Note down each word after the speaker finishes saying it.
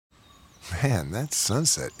Man, that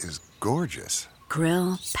sunset is gorgeous.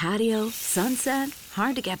 Grill, patio, sunset.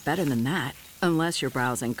 Hard to get better than that. Unless you're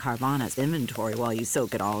browsing Carvana's inventory while you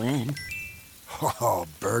soak it all in. Oh,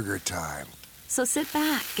 burger time. So sit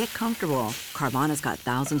back, get comfortable. Carvana's got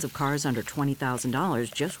thousands of cars under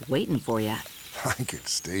 $20,000 just waiting for you. I could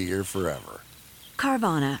stay here forever.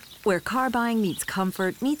 Carvana, where car buying meets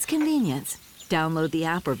comfort, meets convenience. Download the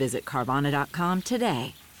app or visit Carvana.com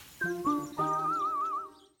today.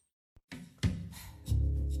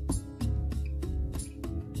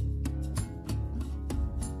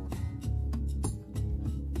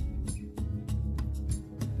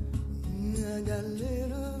 I got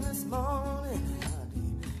little this morning.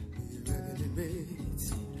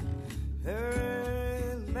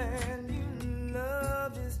 Hey, man, you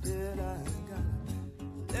love this bit I got.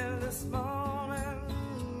 Little this morning.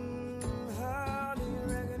 How do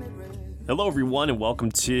you reckon it rains? Hello, everyone, and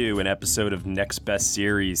welcome to an episode of Next Best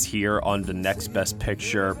Series here on the Next Best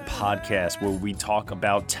Picture podcast, where we talk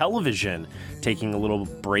about television, taking a little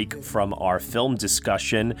break from our film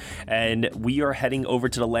discussion. And we are heading over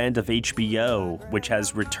to the land of HBO, which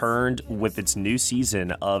has returned with its new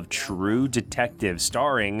season of True Detective,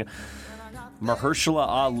 starring Mahershala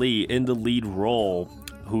Ali in the lead role,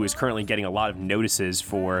 who is currently getting a lot of notices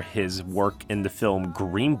for his work in the film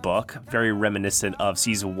Green Book, very reminiscent of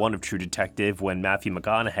season 1 of True Detective when Matthew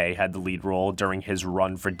McConaughey had the lead role during his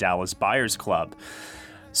run for Dallas Buyers Club.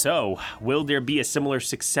 So, will there be a similar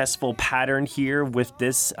successful pattern here with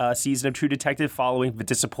this season of True Detective following the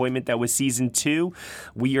disappointment that was season 2?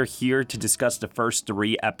 We are here to discuss the first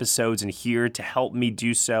 3 episodes, and here to help me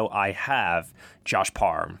do so, I have Josh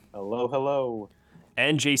Parham. Hello, hello.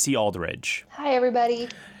 And JC Aldridge. Hi, everybody.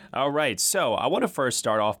 All right, so I want to first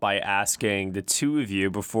start off by asking the two of you,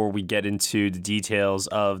 before we get into the details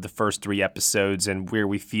of the first 3 episodes and where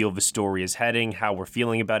we feel the story is heading, how we're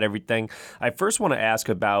feeling about everything. I first want to ask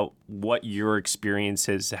about what your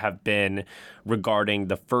experiences have been regarding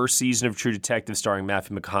the first season of True Detective starring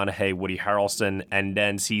Matthew McConaughey, Woody Harrelson, and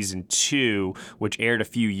then season 2, which aired a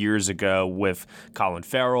few years ago with Colin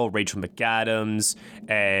Farrell, Rachel McAdams,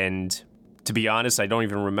 and... to be honest, I don't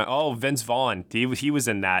even remember. Oh, Vince Vaughn. He was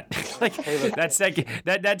in that. Like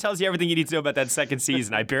that tells you everything you need to know about that second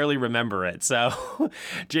season. I barely remember it. So,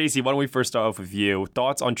 JC, why don't we first start off with you?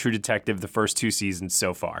 Thoughts on True Detective, the first 2 seasons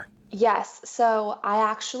so far? Yes. So I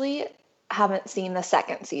actually haven't seen the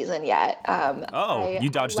second season yet. You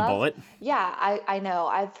dodged a bullet. Yeah, I know.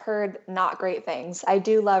 I've heard not great things. I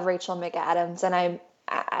do love Rachel McAdams, and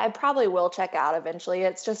I probably will check out eventually.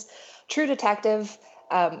 It's just True Detective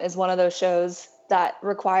is one of those shows that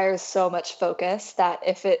requires so much focus that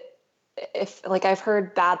if I've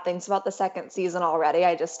heard bad things about the second season already,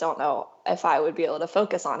 I just don't know if I would be able to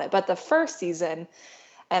focus on it. But the first season,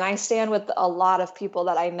 and I stand with a lot of people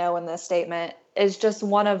that I know in this statement, is just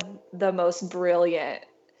one of the most brilliant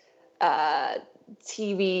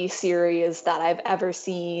TV series that I've ever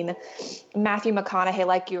seen. Matthew McConaughey,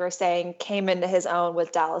 like you were saying, came into his own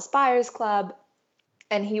with Dallas Buyers Club.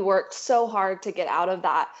 And he worked so hard to get out of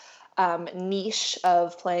that niche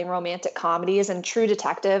of playing romantic comedies. And True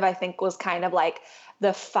Detective, I think, was kind of like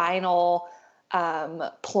the final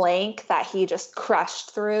plank that he just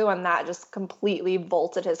crushed through. And that just completely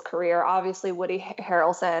vaulted his career. Obviously, Woody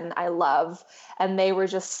Harrelson, I love. And they were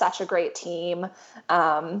just such a great team.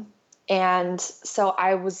 And so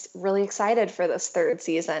I was really excited for this 3rd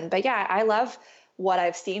season. But yeah, I love what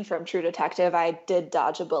I've seen from True Detective. I did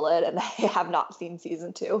dodge a bullet, and I have not seen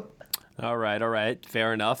season 2. All right.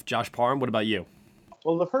 Fair enough. Josh Parham, what about you?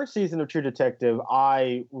 Well, the first season of True Detective,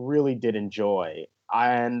 I really did enjoy.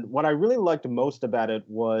 And what I really liked most about it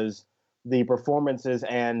was the performances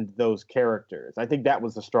and those characters. I think that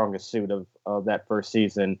was the strongest suit of that first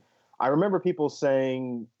season. I remember people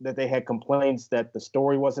saying that they had complaints that the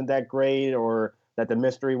story wasn't that great or that the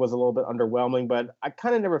mystery was a little bit underwhelming, but I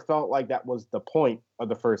kind of never felt like that was the point of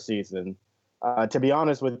the first season. To be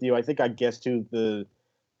honest with you, I think I guessed who the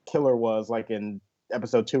killer was like in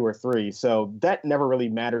episode 2 or 3. So that never really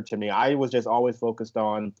mattered to me. I was just always focused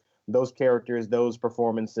on those characters, those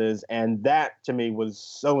performances. And that to me was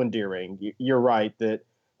so endearing. You're right that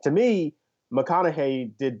to me,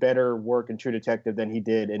 McConaughey did better work in True Detective than he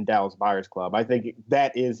did in Dallas Buyers Club. I think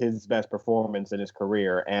that is his best performance in his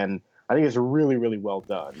career. And I think it's really, really well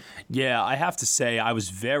done. Yeah, I have to say I was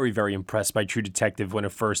very, very impressed by True Detective when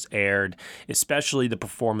it first aired, especially the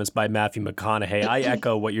performance by Matthew McConaughey. I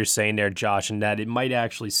echo what you're saying there, Josh, in that it might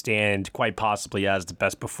actually stand quite possibly as the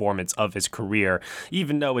best performance of his career,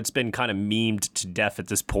 even though it's been kind of memed to death at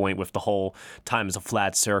this point with the whole time is a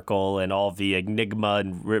flat circle and all the enigma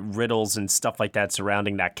and riddles and stuff like that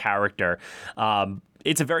surrounding that character.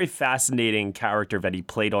 it's a very fascinating character that he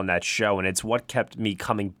played on that show, and it's what kept me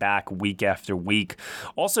coming back week after week.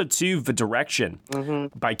 Also, too, the direction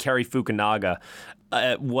by Cary Fukunaga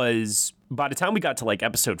was, by the time we got to like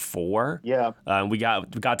episode 4, we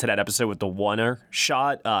got to that episode with the Warner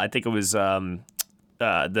shot. I think it was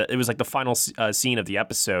it was like the final scene of the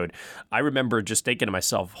episode. I remember just thinking to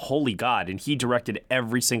myself, holy God, and he directed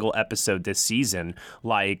every single episode this season.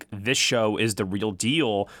 Like, this show is the real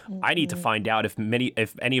deal. I need to find out if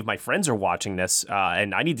any of my friends are watching this,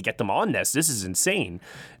 and I need to get them on this. This is insane.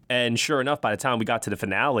 And sure enough, by the time we got to the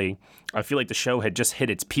finale, I feel like the show had just hit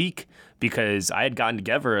its peak, because I had gotten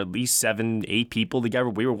together at least 7-8 people together.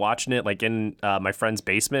 We were watching it like in my friend's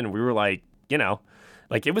basement, and we were like,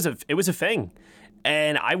 like it was a thing.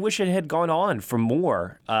 And I wish it had gone on for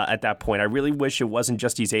more at that point. I really wish it wasn't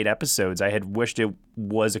just these 8 episodes. I had wished it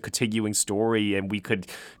was a continuing story and we could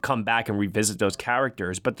come back and revisit those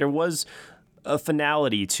characters. But there was a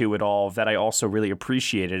finality to it all that I also really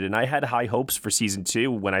appreciated. And I had high hopes for season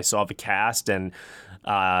 2 when I saw the cast. And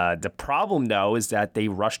the problem, though, is that they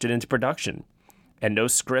rushed it into production. And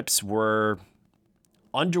those scripts were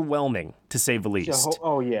underwhelming, to say the least.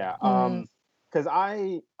 Oh, yeah. Because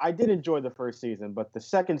I did enjoy the first season, but the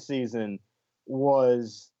second season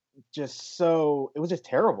was just it was just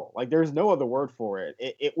terrible. Like, there's no other word for it.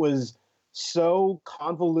 It was so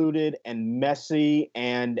convoluted and messy,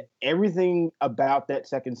 and everything about that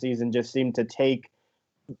second season just seemed to take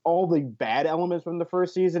all the bad elements from the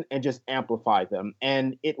first season and just amplify them.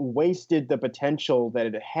 And it wasted the potential that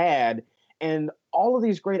it had. And all of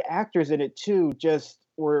these great actors in it, too, just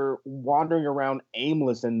were wandering around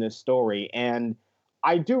aimless in this story. And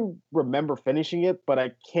I do remember finishing it, but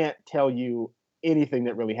I can't tell you anything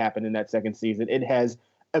that really happened in that second season. It has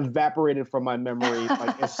evaporated from my memory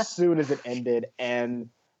like as soon as it ended, and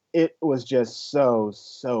it was just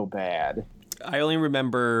so bad. I only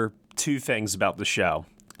remember 2 things about the show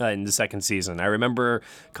in the second season. I remember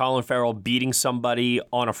Colin Farrell beating somebody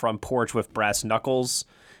on a front porch with brass knuckles,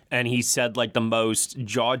 and he said like the most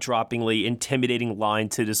jaw-droppingly intimidating line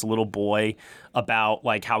to this little boy about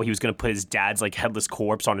like how he was going to put his dad's like headless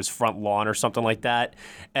corpse on his front lawn or something like that.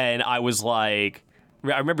 And I was like,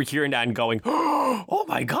 I remember hearing that and going, oh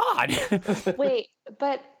my God. Wait,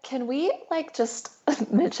 but can we like just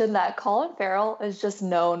mention that Colin Farrell is just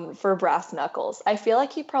known for brass knuckles? I feel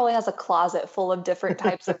like he probably has a closet full of different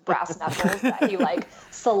types of brass knuckles that he like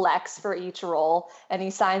selects for each role, and he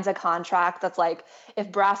signs a contract that's like,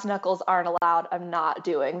 if brass knuckles aren't allowed, I'm not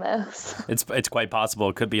doing this. It's quite possible.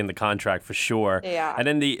 It could be in the contract for sure. Yeah. And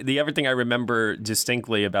then the other thing I remember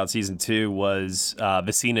distinctly about season 2 was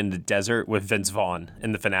the scene in the desert with Vince Vaughn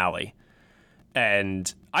in the finale.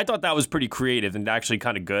 And I thought that was pretty creative and actually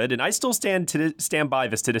kind of good. And I still stand by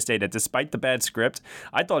this to this day, that despite the bad script,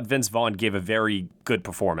 I thought Vince Vaughn gave a very good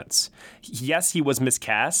performance. Yes, he was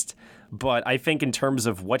miscast, but I think in terms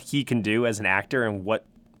of what he can do as an actor and what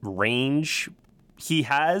range he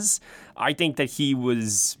has, I think that he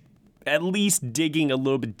was at least digging a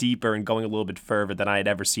little bit deeper and going a little bit further than I had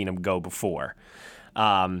ever seen him go before.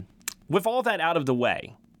 With all that out of the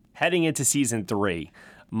way, heading into season 3,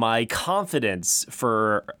 my confidence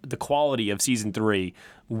for the quality of season 3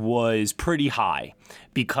 was pretty high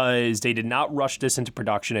because they did not rush this into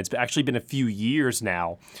production. It's actually been a few years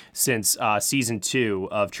now since season 2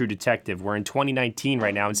 of True Detective. We're in 2019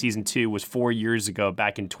 right now, and season 2 was 4 years ago,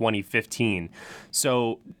 back in 2015.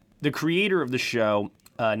 So the creator of the show,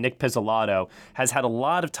 Nick Pizzolatto, has had a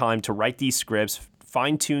lot of time to write these scripts,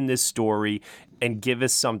 fine-tune this story, and give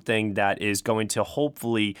us something that is going to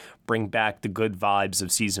hopefully bring back the good vibes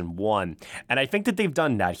of season 1. And I think that they've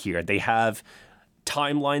done that here. They have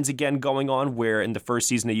timelines again going on, where in the first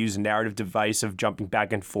season they use a narrative device of jumping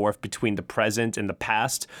back and forth between the present and the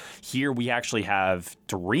past. Here we actually have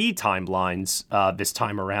 3 timelines this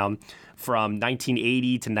time around, from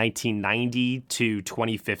 1980 to 1990 to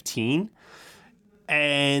 2015.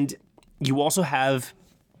 And you also have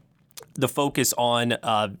the focus on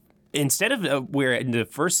instead of where in the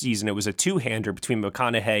first season it was a 2-hander between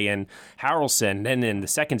McConaughey and Harrelson, then in the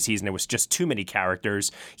second season it was just too many characters.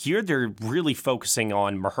 Here they're really focusing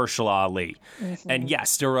on Mahershala Ali. Mm-hmm. And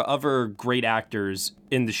yes, there are other great actors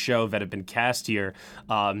in the show that have been cast here.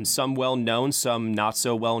 Some well-known, some not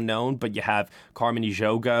so well-known, but you have Carmen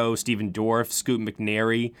Ejogo, Stephen Dorff, Scoot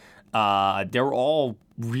McNairy. They're all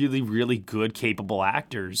really, really good, capable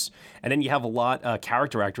actors. And then you have a lot of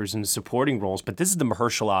character actors in the supporting roles, but this is the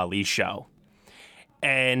Mahershala Ali show.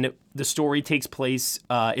 And the story takes place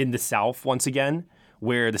in the South once again,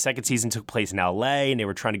 where the second season took place in LA, and they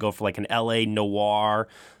were trying to go for like an LA noir,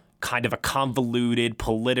 kind of a convoluted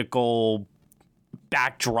political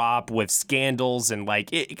backdrop with scandals, and like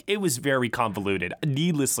it was very convoluted,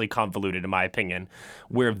 needlessly convoluted in my opinion,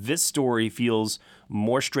 where this story feels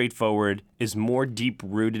more straightforward, is more deep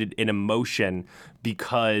rooted in emotion,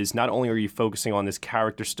 because not only are you focusing on this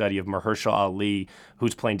character study of Mahershala Ali,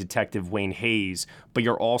 who's playing Detective Wayne Hayes, but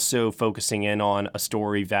you're also focusing in on a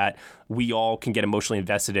story that we all can get emotionally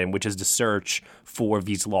invested in, which is the search for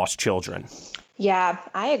these lost children. Yeah,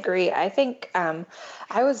 I agree. I think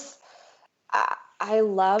I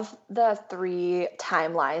love the 3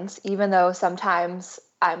 timelines, even though sometimes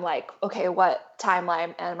I'm like, okay, what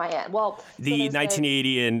timeline am I in? Well, so The there's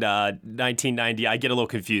 1980 and 1990, I get a little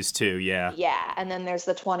confused too, yeah. yeah, and then there's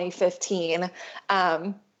the 2015,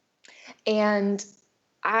 and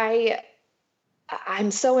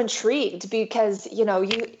I'm so intrigued because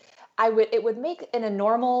it would make, in a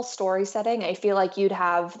normal story setting, I feel like you'd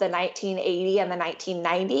have the 1980 and the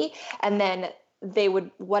 1990, and then they would,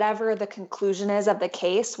 whatever the conclusion is of the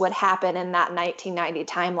case would happen in that 1990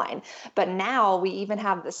 timeline. But now we even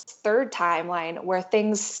have this 3rd timeline where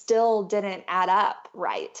things still didn't add up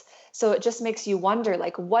right. So it just makes you wonder,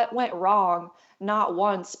 like, what went wrong, not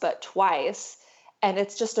once, but twice. And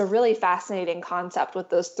it's just a really fascinating concept with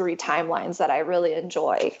those 3 timelines that I really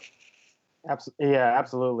enjoy. Yeah,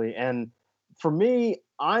 absolutely. And for me,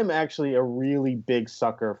 I'm actually a really big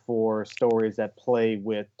sucker for stories that play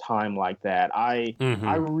with time like that. I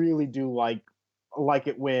really do like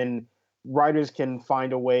it when writers can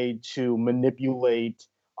find a way to manipulate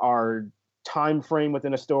our time frame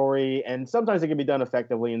within a story, and sometimes it can be done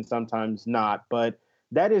effectively and sometimes not. But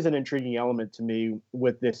that is an intriguing element to me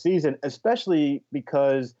with this season, especially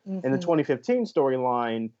because in the 2015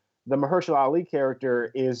 storyline, the Mahershala Ali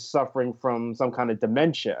character is suffering from some kind of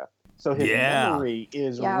dementia. So his memory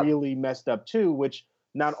is really messed up too, which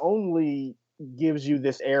not only gives you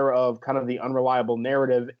this air of kind of the unreliable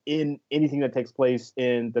narrative in anything that takes place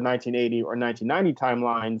in the 1980 or 1990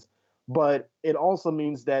 timelines, but it also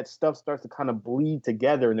means that stuff starts to kind of bleed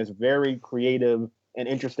together in this very creative and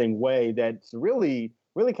interesting way that's really,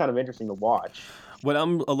 really kind of interesting to watch. What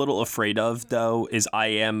I'm a little afraid of, though, is I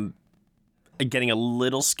am getting a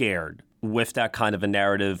little scared with that kind of a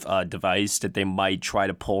narrative device that they might try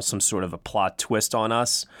to pull some sort of a plot twist on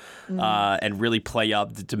us and really play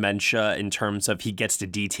up the dementia in terms of he gets the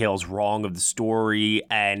details wrong of the story.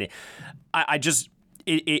 And I just,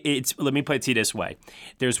 it's let me put it to you this way.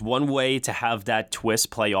 There's one way to have that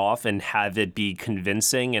twist play off and have it be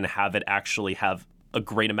convincing and have it actually have a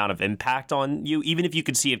great amount of impact on you, even if you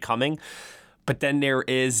could see it coming. But then there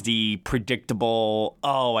is the predictable,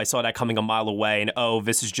 oh, I saw that coming a mile away, and oh,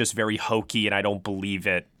 this is just very hokey and I don't believe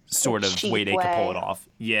it sort of way they could pull it off.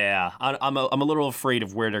 Yeah, I'm a little afraid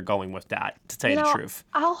of where they're going with that, to tell you the truth.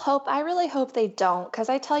 I really hope they don't, because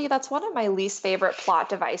I tell you, that's one of my least favorite plot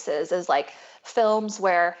devices is like films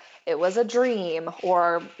where it was a dream,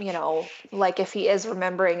 or, like if he is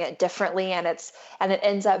remembering it differently and it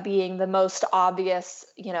ends up being the most obvious,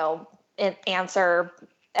 answer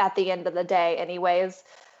at the end of the day anyways.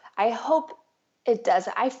 I hope it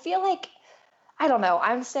doesn't. I feel like, I don't know,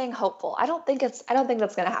 I'm staying hopeful. I don't think that's going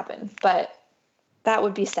to happen, but that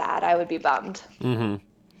would be sad. I would be bummed.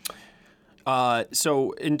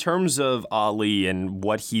 So in terms of Ali and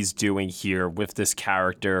what he's doing here with this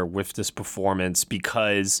character, with this performance,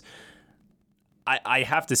 because I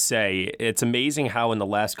have to say, it's amazing how in the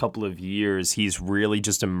last couple of years he's really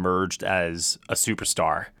just emerged as a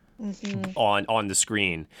superstar. On the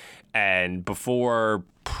screen. And before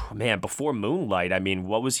Moonlight, I mean,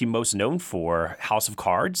 what was he most known for? House of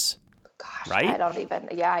Cards? Gosh, right?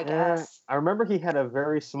 I guess. I remember he had a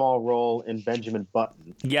very small role in Benjamin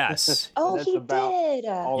Button. Yes. Oh, he did.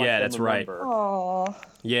 Yeah, that's right. Oh.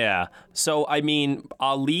 Yeah. So, I mean,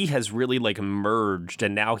 Ali has really emerged,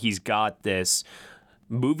 and now he's got this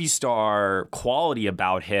movie star quality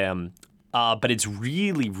about him. But it's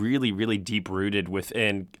really, really, really deep-rooted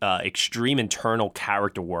within extreme internal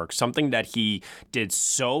character work, something that he did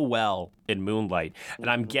so well in Moonlight. And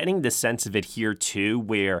I'm getting the sense of it here, too,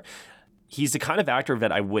 where he's the kind of actor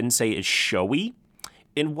that I wouldn't say is showy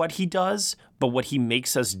in what he does, but what he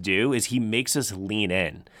makes us do is he makes us lean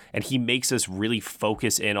in, and he makes us really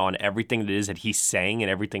focus in on everything it is that he's saying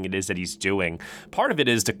and everything it is that he's doing. Part of it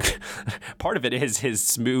is his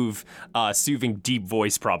smooth, soothing, deep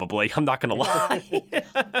voice, probably. I'm not going to lie.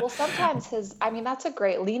 Well, sometimes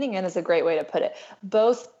leaning in is a great way to put it,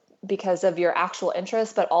 both because of your actual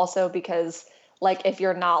interest, but also because, if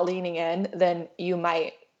you're not leaning in, then you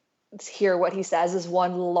might hear what he says is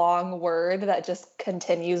one long word that just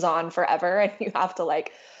continues on forever, and you have to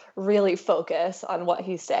really focus on what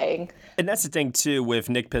he's saying. And that's the thing, too, with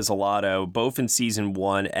Nick Pizzolatto, both in season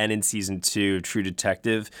 1 and in season 2 of True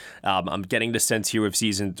Detective. I'm getting the sense here with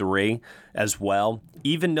season 3 as well.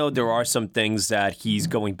 Even though there are some things that he's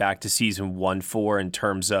going back to season 1 for in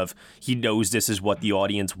terms of he knows this is what the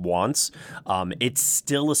audience wants, it's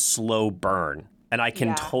still a slow burn. And I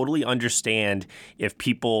can totally understand if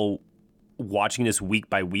people watching this week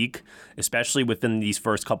by week, especially within these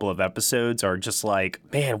first couple of episodes, are just like,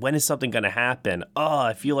 man, when is something going to happen? Oh,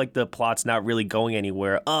 I feel like the plot's not really going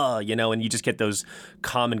anywhere. And you just get those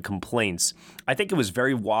common complaints. I think it was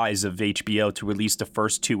very wise of HBO to release the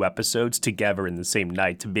first 2 episodes together in the same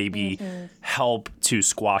night to maybe help to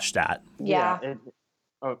squash that. Yeah.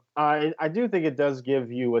 I do think it does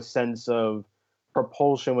give you a sense of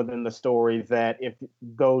propulsion within the story that if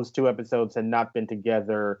those 2 episodes had not been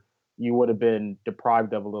together, you would have been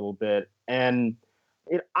deprived of a little bit. And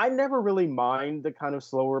I never really mind the kind of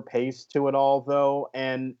slower pace to it all, though.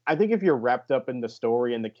 And I think if you're wrapped up in the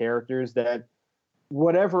story and the characters, that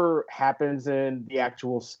whatever happens in the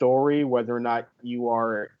actual story, whether or not you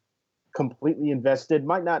are completely invested,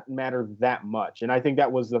 might not matter that much. And I think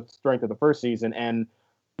that was the strength of the first season. And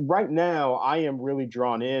right now, I am really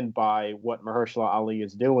drawn in by what Mahershala Ali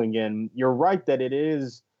is doing. And you're right that it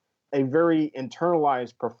is a very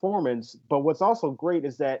internalized performance, but what's also great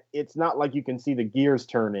is that it's not like you can see the gears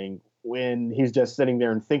turning when he's just sitting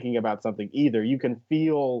there and thinking about something either. You can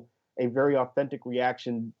feel a very authentic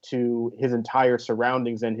reaction to his entire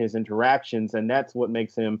surroundings and his interactions, and that's what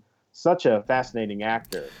makes him such a fascinating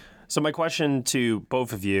actor. So my question to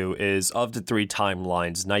both of you is, of the 3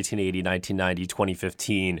 timelines, 1980, 1990,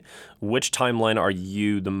 2015, which timeline are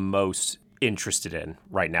you the most interested in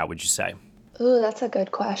right now, would you say? Ooh, that's a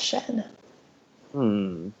good question.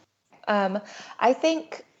 I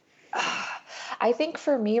think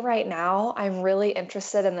for me right now, I'm really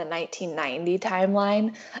interested in the 1990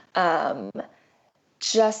 timeline,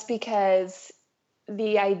 just because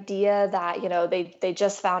the idea that, they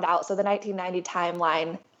just found out. So the 1990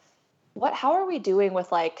 timeline, how are we doing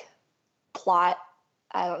with like plot?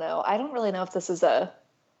 I don't know. I don't really know if this is oh,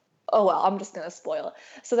 well, I'm just going to spoil it.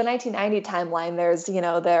 So the 1990 timeline,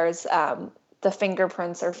 there's the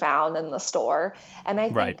fingerprints are found in the store. And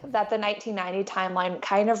I think that the 1990 timeline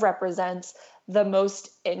kind of represents the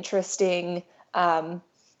most interesting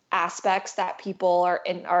aspects that people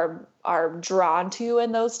are drawn to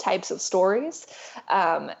in those types of stories,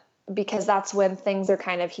 because that's when things are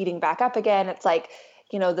kind of heating back up again. It's like,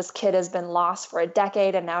 this kid has been lost for a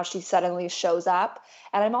decade and now she suddenly shows up.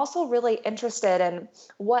 And I'm also really interested in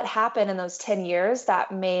what happened in those 10 years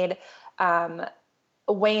that made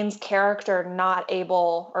Wayne's character not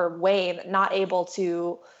able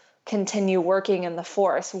to continue working in the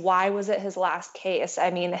force. Why was it his last case?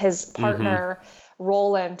 I mean, his partner,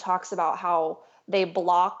 Roland, talks about how they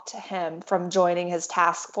blocked him from joining his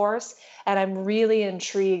task force. And I'm really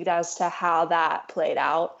intrigued as to how that played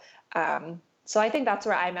out. So I think that's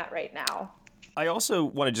where I'm at right now. I also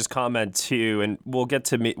want to just comment too, and we'll get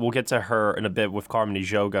to her in a bit with Carmen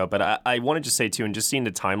Ejogo, but I wanted to say too, and just seeing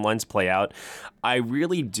the timelines play out, I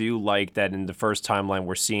really do like that in the first timeline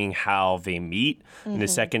we're seeing how they meet. In the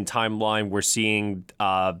second timeline we're seeing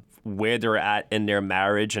where they're at in their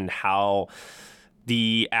marriage and how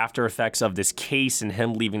the after effects of this case and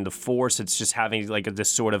him leaving the force, it's just having like this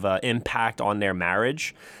sort of impact on their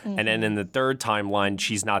marriage. And then in the third timeline,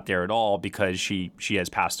 she's not there at all because she has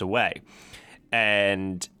passed away.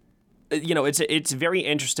 And it's very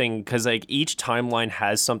interesting because like each timeline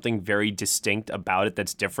has something very distinct about it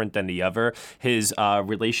that's different than the other. His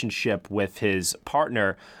relationship with his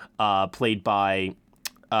partner, played by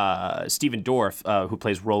Stephen Dorff, who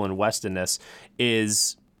plays Roland West in this,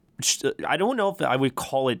 is, I don't know if I would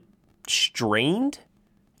call it strained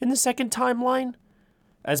in the second timeline,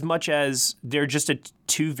 as much as they're just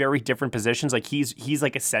two very different positions. Like he's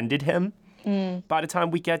like ascended him by the time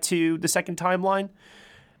we get to the second timeline.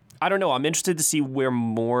 I don't know. I'm interested to see where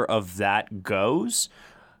more of that goes.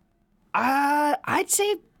 I'd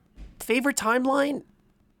say favorite timeline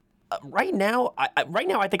right now.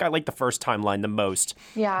 I think I like the first timeline the most.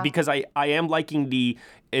 Yeah. Because I am liking the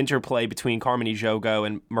interplay between Carmen Ejogo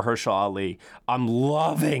and Mahershala Ali. I'm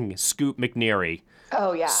loving Scoot McNairy.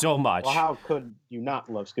 Oh yeah. So much. Well, how could you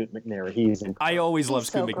not love Scoot McNairy? He's incredible. I always love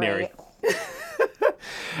Scoot McNairy.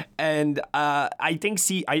 And I think,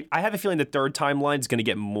 I have a feeling the third timeline is going to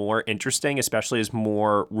get more interesting, especially as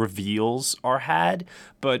more reveals are had.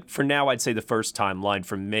 But for now, I'd say the first timeline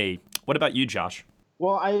for me. What about you, Josh?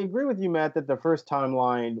 Well, I agree with you, Matt, that the first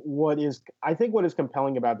timeline, what is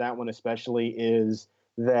compelling about that one especially is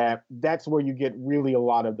that that's where you get really a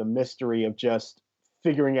lot of the mystery of just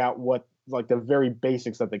figuring out what like the very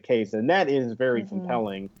basics of the case, and that is very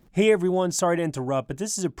compelling. Hey everyone, sorry to interrupt, but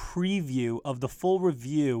this is a preview of the full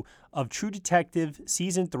review of True Detective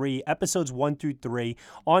Season 3, Episodes 1 through 3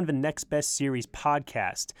 on the Next Best Series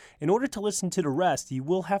podcast. In order to listen to the rest, you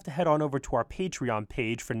will have to head on over to our Patreon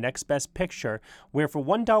page for Next Best Picture, where for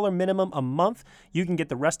 $1 minimum a month, you can get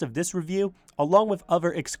the rest of this review, along with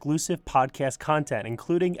other exclusive podcast content,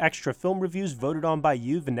 including extra film reviews voted on by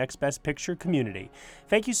you, the Next Best Picture community.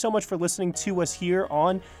 Thank you so much for listening to us here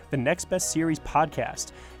on the Next Best Series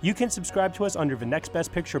podcast. You can subscribe to us under the Next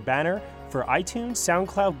Best Picture banner for iTunes,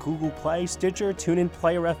 SoundCloud, Google Play, Stitcher, TuneIn,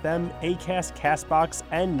 Player FM, Acast, CastBox,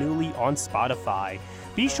 and newly on Spotify.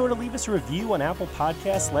 Be sure to leave us a review on Apple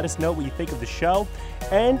Podcasts. Let us know what you think of the show.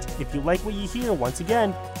 And if you like what you hear, once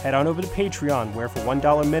again, head on over to Patreon, where for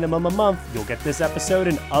 $1 minimum a month, you'll get this episode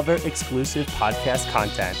and other exclusive podcast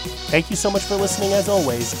content. Thank you so much for listening, as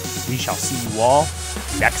always. We shall see you all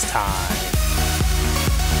next time.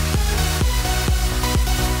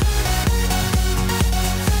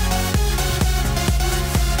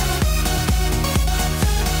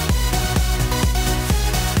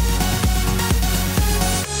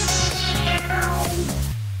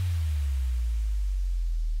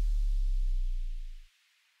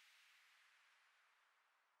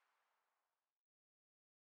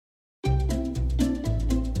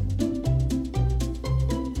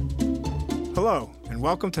 Hello, and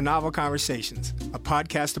welcome to Novel Conversations, a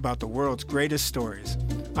podcast about the world's greatest stories.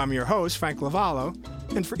 I'm your host, Frank Lavallo,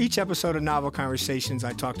 and for each episode of Novel Conversations,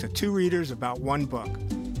 I talk to two readers about one book.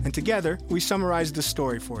 And together, we summarize the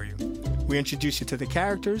story for you. We introduce you to the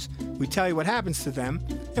characters, we tell you what happens to them,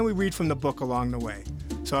 and we read from the book along the way.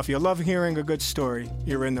 So if you love hearing a good story,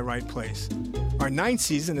 you're in the right place. Our 9th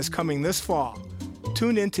season is coming this fall.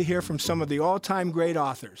 Tune in to hear from some of the all-time great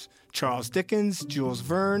authors, Charles Dickens, Jules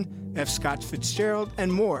Verne, F. Scott Fitzgerald,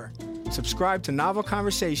 and more. Subscribe to Novel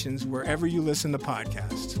Conversations wherever you listen to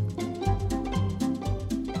podcasts.